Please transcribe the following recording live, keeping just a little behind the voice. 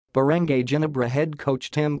Barangay Ginebra head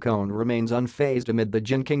coach Tim Cohn remains unfazed amid the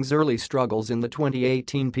Gin Kings' early struggles in the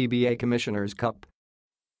 2018 PBA Commissioner's Cup.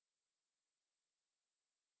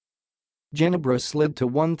 Ginebra slid to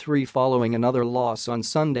 1-3 following another loss on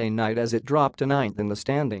Sunday night as it dropped to 9th in the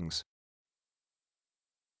standings.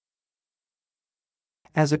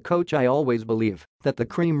 "As a coach, I always believe that the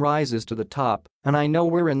cream rises to the top, and I know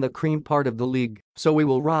we're in the cream part of the league, so we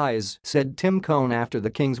will rise," said Tim Cohn after the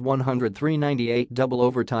Kings' 103-98 double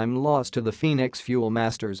overtime loss to the Phoenix Fuel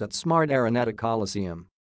Masters at Smart Araneta Coliseum.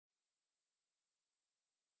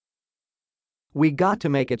 "We got to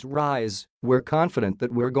make it rise, we're confident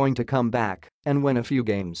that we're going to come back and win a few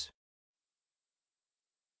games."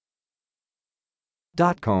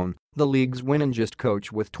 Cohn, the league's winningest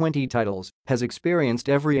coach with 20 titles, has experienced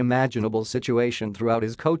every imaginable situation throughout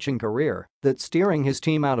his coaching career that steering his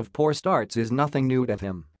team out of poor starts is nothing new to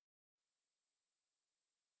him.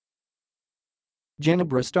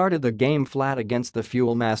 Ginebra started the game flat against the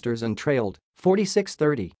Fuel Masters and trailed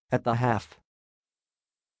 46-30 at the half.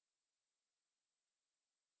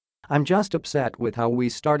 "I'm just upset with how we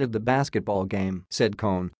started the basketball game," said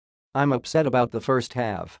Cohn. "I'm upset about the first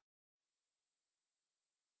half."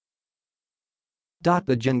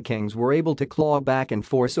 The Gin Kings were able to claw back and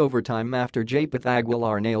force overtime after Japeth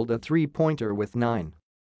Aguilar nailed a three-pointer with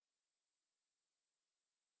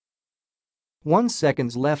 9.1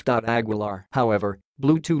 seconds left. Aguilar, however,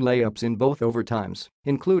 blew 2 layups in both overtimes,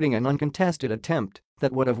 including an uncontested attempt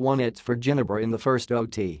that would have won it for Ginebra in the first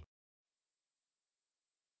OT.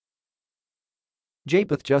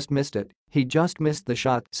 "Japeth just missed it, he just missed the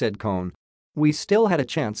shot," said Cohn. "We still had a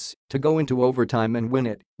chance to go into overtime and win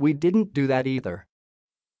it, we didn't do that either."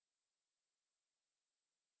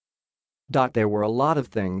 "There were a lot of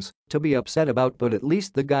things to be upset about, but at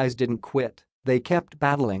least the guys didn't quit, they kept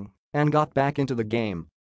battling and got back into the game,"